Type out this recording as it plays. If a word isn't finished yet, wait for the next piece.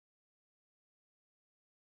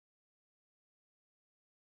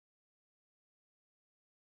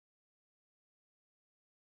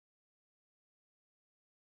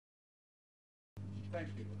Thank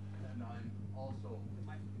you. And I'm also,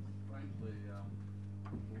 frankly,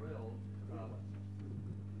 thrilled.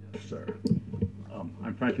 Yes, sir.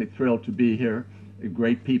 I'm frankly thrilled to be here.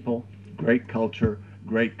 Great people, great culture,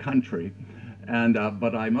 great country. And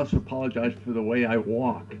but I must apologize for the way I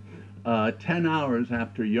walk. 10 hours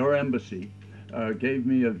after your embassy gave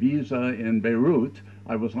me a visa in Beirut,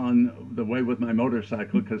 I was on the way with my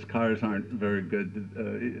motorcycle because cars aren't very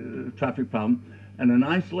good, traffic problem. And a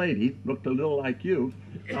nice lady, looked a little like you,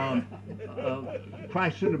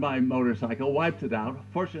 crashed into my motorcycle, wiped it out.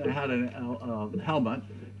 Fortunately, I had a helmet,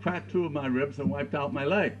 cracked two of my ribs, and wiped out my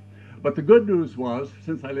leg. But the good news was,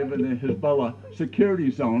 since I live in the Hezbollah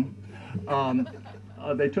security zone,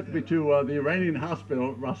 they took me to the Iranian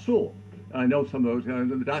hospital, Rasul. I know some of those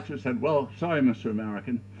guys, and the doctor said, well, sorry, Mr.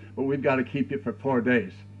 American, but we've got to keep you for 4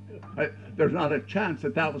 days. There's not a chance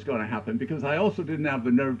that that was going to happen, because I also didn't have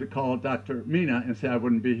the nerve to call Dr. Mina and say I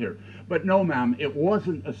wouldn't be here. But no, ma'am, it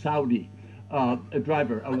wasn't a Saudi a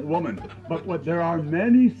driver, a woman. But there are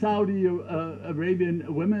many Saudi Arabian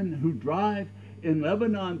women who drive in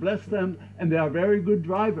Lebanon, bless them, and they are very good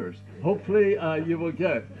drivers. Hopefully you will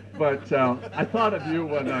get it. But I thought of you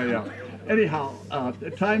when I, anyhow,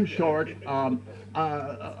 time's short.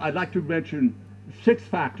 I'd like to mention 6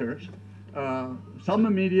 factors, some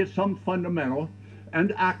immediate, some fundamental,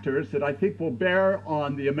 and actors that I think will bear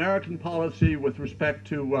on the American policy with respect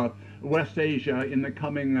to West Asia in the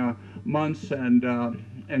coming months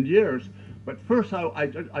and years. But first,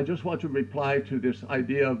 I just want to reply to this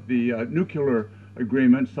idea of the nuclear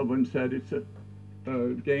agreement. Someone said it's a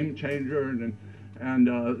game changer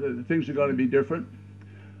and things are going to be different.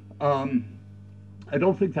 I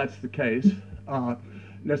don't think that's the case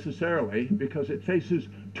necessarily, because it faces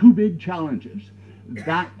 2 big challenges.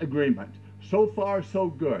 That agreement, so far so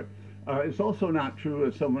good. It's also not true,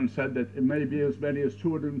 as someone said, that it may be as many as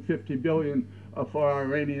 250 billion for our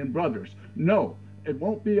Iranian brothers. No, it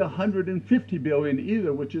won't be 150 billion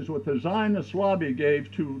either, which is what the Zionist lobby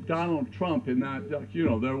gave to Donald Trump in that,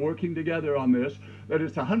 they're working together on this, that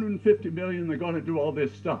it's 150 billion, they're going to do all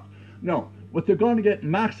this stuff. No, what they're going to get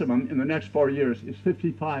maximum in the next 4 years is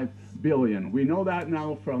 55 billion. We know that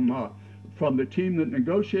now from the team that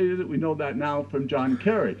negotiated it. We know that now from John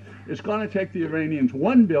Kerry. It's going to take the Iranians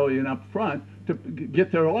 1 billion up front to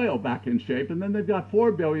get their oil back in shape, and then they've got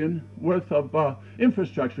 4 billion worth of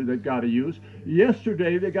infrastructure they've got to use.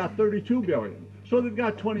 Yesterday they got 32 billion, so they've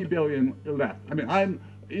got 20 billion left. I mean,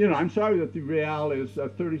 I'm sorry that the real is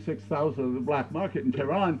 36,000 of the black market in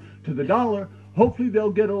Tehran to the dollar. Hopefully they'll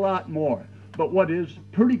get a lot more. But what is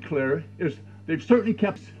pretty clear is they've certainly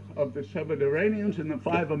kept of the 7 Iranians and the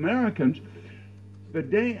 5 Americans. The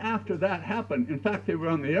day after that happened, in fact, they were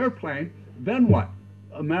on the airplane, then what?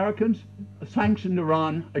 Americans sanctioned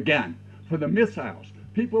Iran again for the missiles.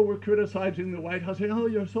 People were criticizing the White House, saying, oh,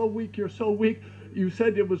 you're so weak, you're so weak. You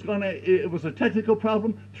said it was a technical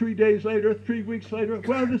problem. 3 days later, 3 weeks later,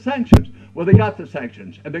 where are the sanctions? Well, they got the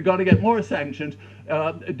sanctions, and they're going to get more sanctions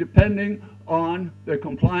depending on their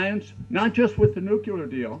compliance, not just with the nuclear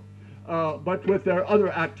deal, but with their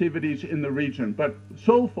other activities in the region. But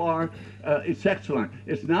so far, it's excellent.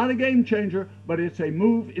 It's not a game changer, but it's a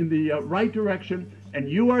move in the right direction, and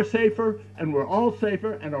you are safer, and we're all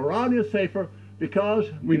safer, and Iran is safer, because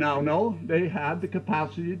we now know they have the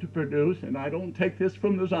capacity to produce, and I don't take this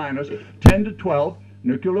from the Zionists, 10 to 12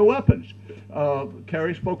 nuclear weapons.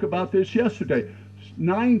 Kerry spoke about this yesterday.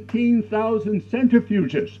 19,000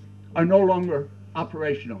 centrifuges are no longer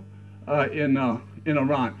operational in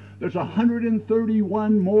Iran. There's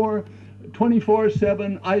 131 more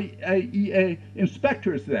 24/7 IAEA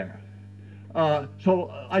inspectors there.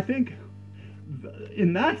 So I think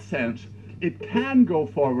in that sense, it can go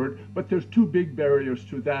forward, but there's 2 big barriers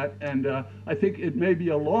to that, and I think it may be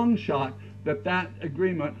a long shot that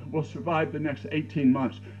agreement will survive the next 18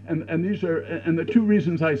 months. And these are, and the 2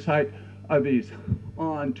 reasons I cite are these.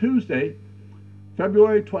 On Tuesday,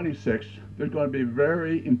 February 26th, there's going to be a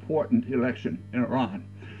very important election in Iran.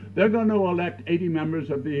 They're going to elect 80 members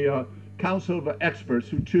of the Council of Experts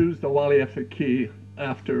who choose the Wali Faqih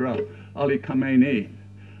after Ali Khamenei.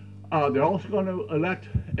 They're also going to elect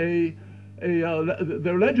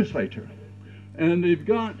their legislature, and they've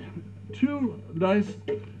got 2 nice,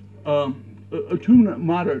 2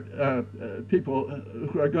 moderate people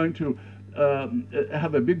who are going to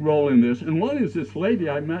have a big role in this. And one is this lady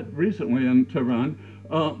I met recently in Tehran,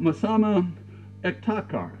 Masama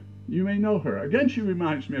Ektakar. You may know her. Again, she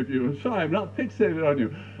reminds me of you. I'm sorry, I'm not fixated on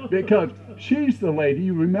you, because she's the lady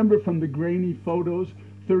you remember from the grainy photos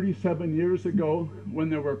 37 years ago when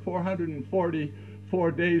there were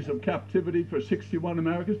 444 days of captivity for 61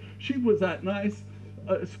 Americans. She was that nice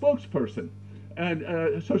spokesperson.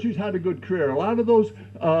 And so she's had a good career. A lot of those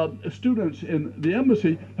students in the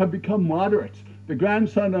embassy have become moderates. The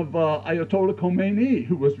grandson of Ayatollah Khomeini,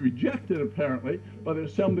 who was rejected apparently by the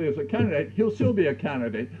assembly as a candidate, he'll still be a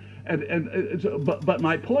candidate. But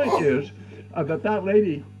my point is that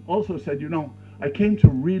lady also said, you know, I came to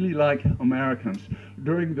really like Americans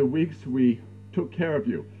during the weeks we took care of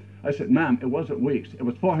you. I said, ma'am, it wasn't weeks, it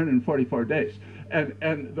was 444 days.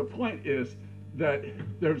 And the point is that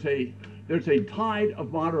there's a tide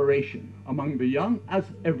of moderation among the young, as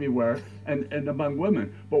everywhere, and among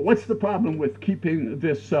women. But what's the problem with keeping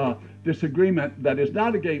this agreement that is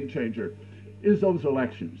not a game changer? Is those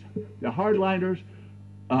elections. The hardliners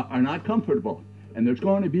are not comfortable, and there's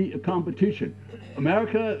going to be a competition.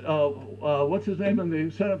 America, what's his name in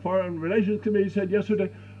the Senate Foreign Relations Committee said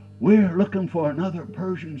yesterday, we're looking for another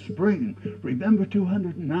Persian Spring. Remember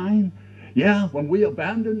 209? Yeah, when we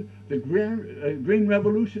abandoned the Green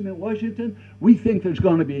Revolution in Washington, we think there's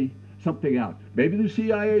going to be something out. Maybe the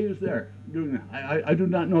CIA is there doing that. I do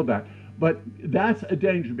not know that. But that's a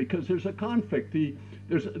danger because there's a conflict.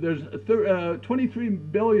 There's 23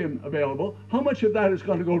 billion available. How much of that is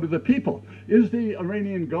going to go to the people? Is the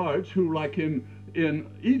Iranian Guards, who like in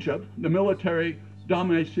Egypt, the military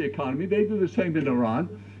dominates the economy, they do the same in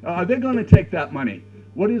Iran, are they going to take that money?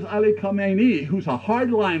 What is Ali Khamenei, who's a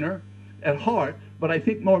hardliner at heart, but I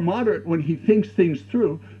think more moderate when he thinks things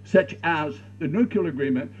through, such as the nuclear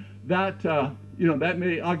agreement, that that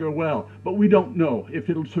may augur well, but we don't know if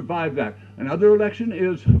it'll survive that. Another election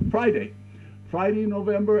is Friday,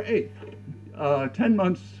 November 8th, 10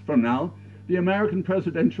 months from now, the American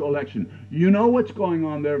presidential election. You know what's going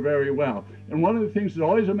on there very well. And one of the things that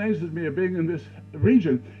always amazes me of being in this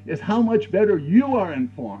region is how much better you are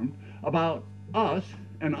informed about us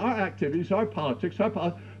and our activities, our politics,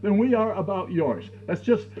 than we are about yours. That's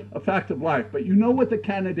just a fact of life. But you know what the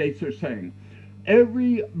candidates are saying.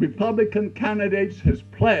 Every Republican candidate has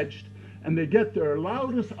pledged, and they get their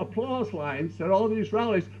loudest applause lines at all these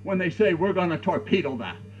rallies when they say, we're going to torpedo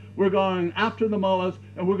that. We're going after the mullahs,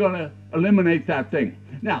 and we're going to eliminate that thing.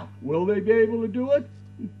 Now, will they be able to do it?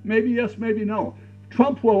 Maybe yes, maybe no.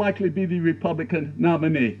 Trump will likely be the Republican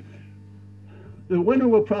nominee. The winner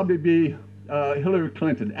will probably be Hillary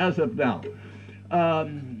Clinton, as of now.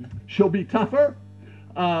 She'll be tougher,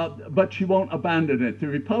 but she won't abandon it. The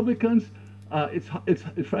Republicans, it's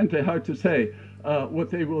frankly hard to say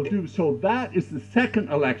what they will do. So that is the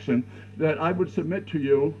second election that I would submit to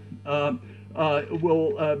you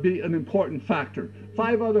will be an important factor.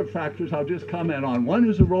 5 other factors I'll just comment on. One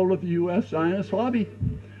is the role of the U.S. Zionist lobby.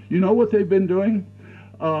 You know what they've been doing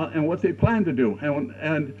and what they plan to do.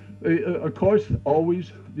 And of course,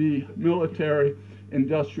 always the military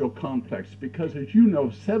industrial complex, because as you know,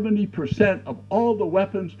 70% of all the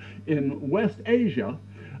weapons in West Asia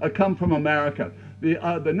come from America.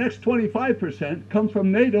 The next 25% come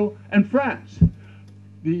from NATO and France.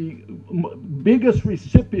 The biggest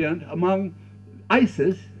recipient among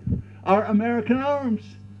ISIS are American arms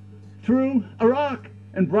through Iraq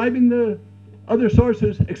and bribing the other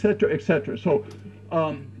sources, etc., etc. So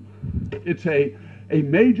it's a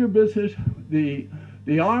major business. The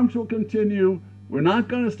arms will continue. We're not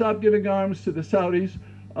going to stop giving arms to the Saudis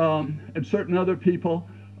and certain other people,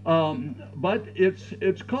 but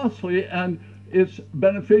it's costly and it's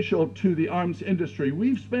beneficial to the arms industry.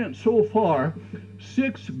 We've spent so far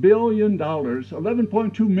 $6 billion,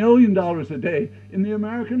 $11.2 million a day in the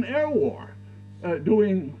American air war,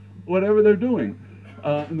 doing whatever they're doing.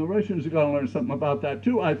 And the Russians are going to learn something about that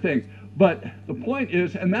too, I think. But the point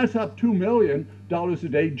is, and that's up $2 million a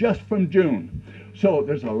day just from June. So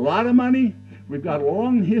there's a lot of money. We've got a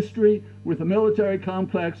long history with the military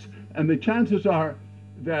complex, and the chances are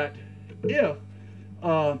that if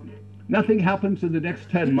nothing happens in the next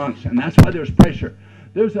 10 months, and that's why there's pressure,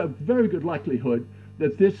 there's a very good likelihood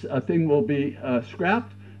that this thing will be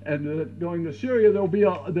scrapped, and going to Syria,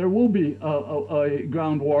 there will be a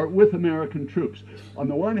ground war with American troops. On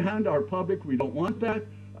the one hand, our public, we don't want that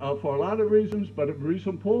for a lot of reasons, but a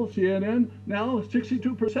recent poll, CNN, now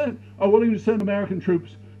 62% are willing to send American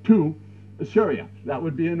troops to Syria. That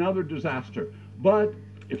would be another disaster. But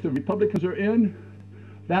if the Republicans are in,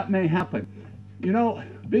 that may happen. You know,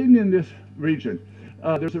 being in this region,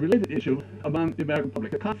 there's a related issue among the American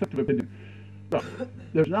public, a conflict of opinion. Well,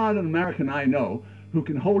 there's not an American I know who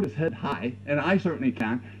can hold his head high, and I certainly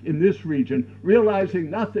can, in this region, realizing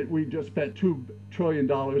not that we just spent $2 trillion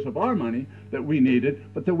of our money that we needed,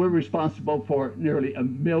 but that we're responsible for nearly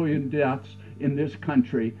 1 million deaths in this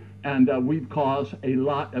country, and we've caused a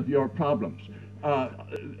lot of your problems.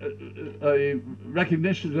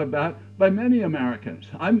 recognition of that by many Americans.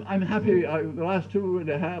 I'm happy. The last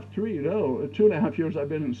 2.5 years I've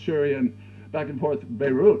been in Syria and back and forth to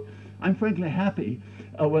Beirut. I'm frankly happy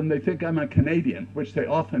when they think I'm a Canadian, which they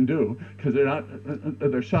often do, because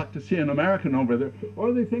they're shocked to see an American over there,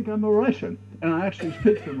 or they think I'm a Russian. And I actually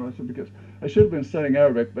speak from Russian because I should have been studying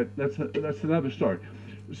Arabic, but that's another story.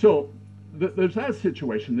 So there's that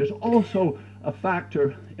situation. There's also a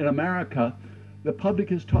factor in America. The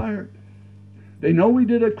public is tired. They know we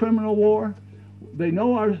did a criminal war. They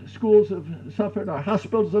know our schools have suffered, our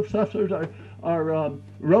hospitals have suffered, our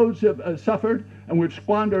roads have suffered, and we've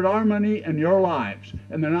squandered our money and your lives,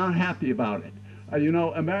 and they're not happy about it. You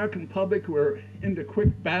know, American public, we're into quick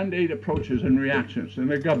Band-Aid approaches and reactions in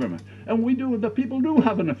the government. And the people do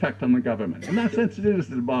have an effect on the government. In that sense, it is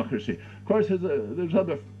the democracy. Of course, there's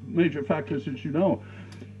other major factors that you know.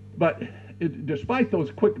 But despite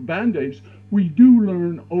those quick Band-Aids, we do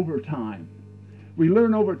learn over time. We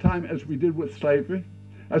learn over time, as we did with slavery,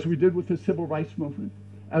 as we did with the civil rights movement,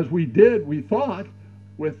 as we did, we thought,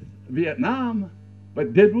 with Vietnam.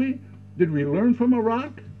 But did we? Did we learn from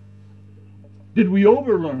Iraq? Did we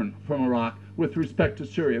overlearn from Iraq with respect to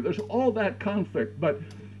Syria? There's all that conflict, but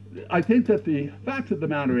I think that the fact of the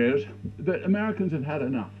matter is that Americans have had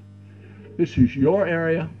enough. This is your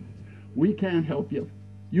area. We can't help you.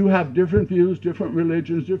 You have different views, different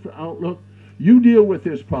religions, different outlook. You deal with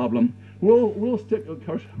this problem. We'll stick, of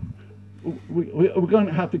course, we're going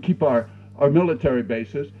to have to keep our military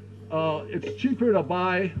bases. It's cheaper to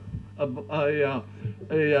buy a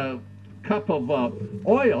cup of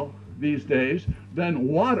oil these days than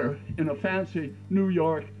water in a fancy New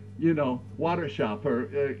York, water shop or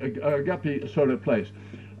a guppy sort of place.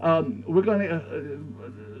 We're going to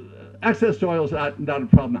access to oil is not a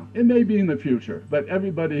problem now. It may be in the future, but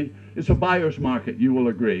everybody, it's a buyer's market, you will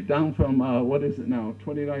agree. Down from, what is it now,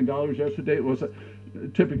 $29 yesterday? It was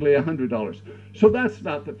typically $100. So that's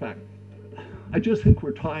not the fact. I just think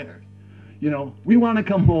we're tired. We want to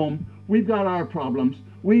come home. We've got our problems.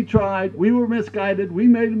 We tried. We were misguided. We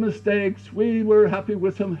made mistakes. We were happy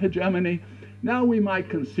with some hegemony. Now we might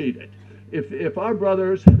concede it. If our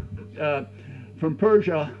brothers from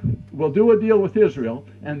Persia will do a deal with Israel,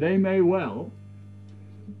 and they may well,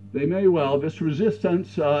 this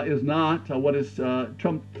resistance is not what is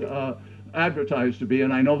Trump advertised to be,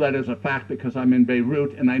 and I know that as a fact because I'm in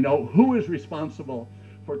Beirut, and I know who is responsible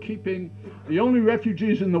for keeping the only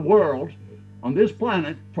refugees in the world on this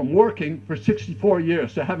planet from working for 64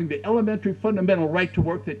 years, to having the elementary fundamental right to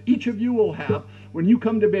work that each of you will have when you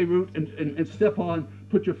come to Beirut and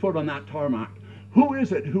put your foot on that tarmac. Who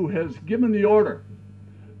is it who has given the order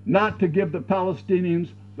not to give the Palestinians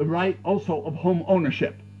the right also of home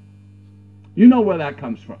ownership? You know where that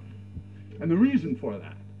comes from. And the reason for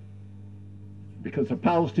that, because the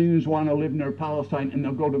Palestinians want to live near Palestine and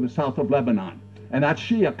they'll go to the south of Lebanon. And that's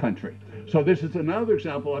Shia country. So this is another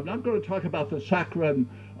example. I'm not going to talk about the Sacred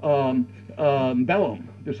Bellum,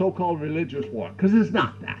 the so-called religious war, because it's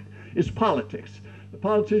not that. It's politics. The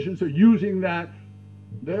politicians are using that.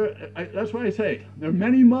 That's why I say there are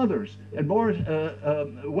many mothers and more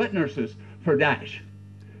wet nurses for Daesh.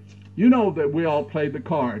 You know that we all played the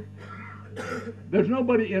card. There's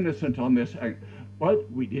nobody innocent on this.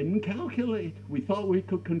 But we didn't calculate. We thought we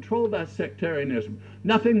could control that sectarianism.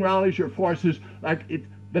 Nothing rallies your forces like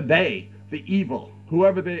the evil,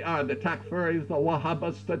 whoever they are, the Takfiris, the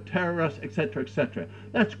Wahhabis, the terrorists, etc., etc.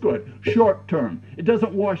 That's good, short term. It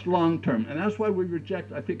doesn't wash long term. And that's why we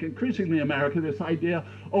reject, I think, increasingly in America, this idea,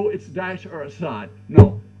 oh, it's Daesh or Assad.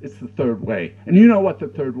 No, it's the third way. And you know what the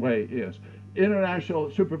third way is.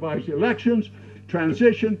 International supervised elections,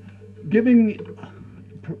 transition,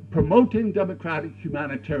 promoting democratic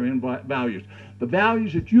humanitarian values. The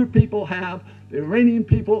values that your people have, the Iranian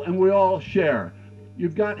people, and we all share.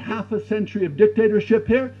 You've got half a century of dictatorship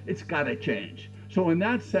here. It's got to change. So in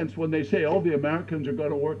that sense, when they say, oh, the Americans are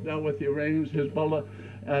going to work now with the Iranians, Hezbollah,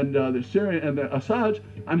 and the Syrian and the Assads,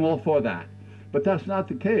 I'm all for that. But that's not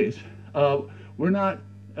the case. We're not,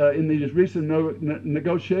 in these recent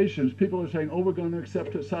negotiations, people are saying, oh, we're going to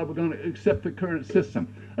accept Assad, we're going to accept the current system.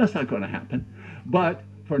 That's not going to happen. But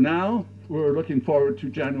for now, we're looking forward to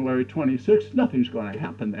January 26th. Nothing's going to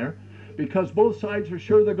happen there because both sides are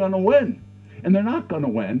sure they're going to win. And they're not going to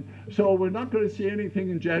win. So we're not going to see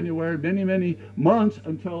anything in January, many, many months,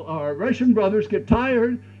 until our Russian brothers get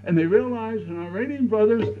tired and they realize, and our Iranian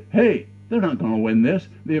brothers, hey, they're not going to win this.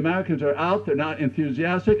 The Americans are out. They're not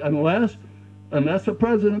enthusiastic unless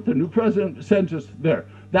the new president sends us there.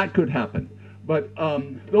 That could happen. But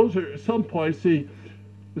those are some points. See,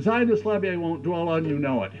 The Zionist lobby I won't dwell on, you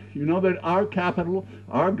know it. You know that our capital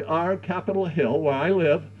Hill, where I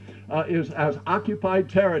live, is as occupied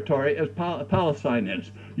territory as Palestine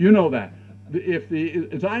is. You know that. If the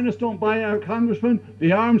Zionists don't buy our congressman,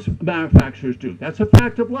 the arms manufacturers do. That's a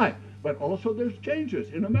fact of life. But also there's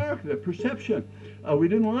changes in America, the perception. We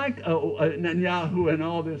didn't like Netanyahu and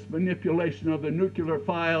all this manipulation of the nuclear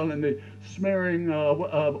file and the smearing of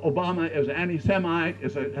Obama as an anti-Semite,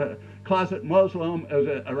 as a closet Muslim, as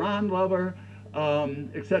an Iran lover,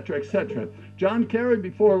 etc., etc. John Kerry,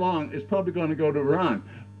 before long, is probably going to go to Iran.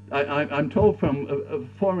 I'm told from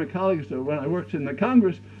former colleagues that when I worked in the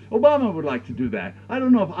Congress, Obama would like to do that. I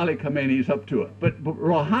don't know if Ali Khamenei is up to it, but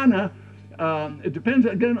Rouhani, it depends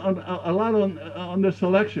again on a lot on this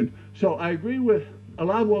election. So I agree with a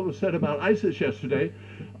lot of what was said about ISIS yesterday.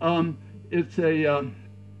 It's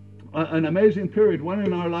an amazing period. When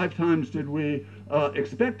in our lifetimes did we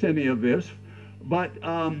expect any of this? But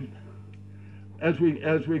as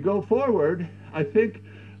we go forward, I think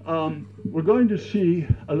we're going to see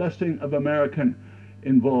a lessening of American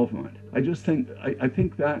involvement. I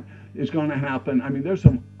think that is going to happen. I mean, there's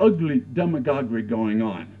some ugly demagoguery going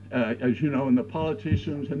on, as you know, in the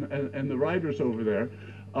politicians and the writers over there,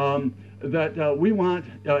 that we want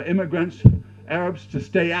immigrants, Arabs, to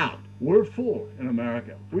stay out. We're full in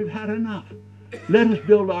America. We've had enough. Let us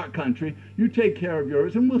build our country. You take care of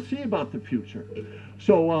yours, and we'll see about the future.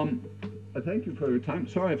 So I thank you for your time.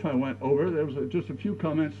 Sorry if I went over. There was just a few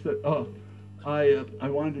comments that I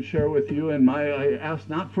wanted to share with you, and I asked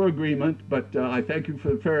not for agreement, but I thank you for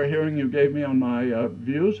the fair hearing you gave me on my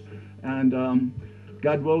views, and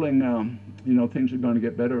God willing, you know, things are going to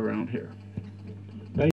get better around here.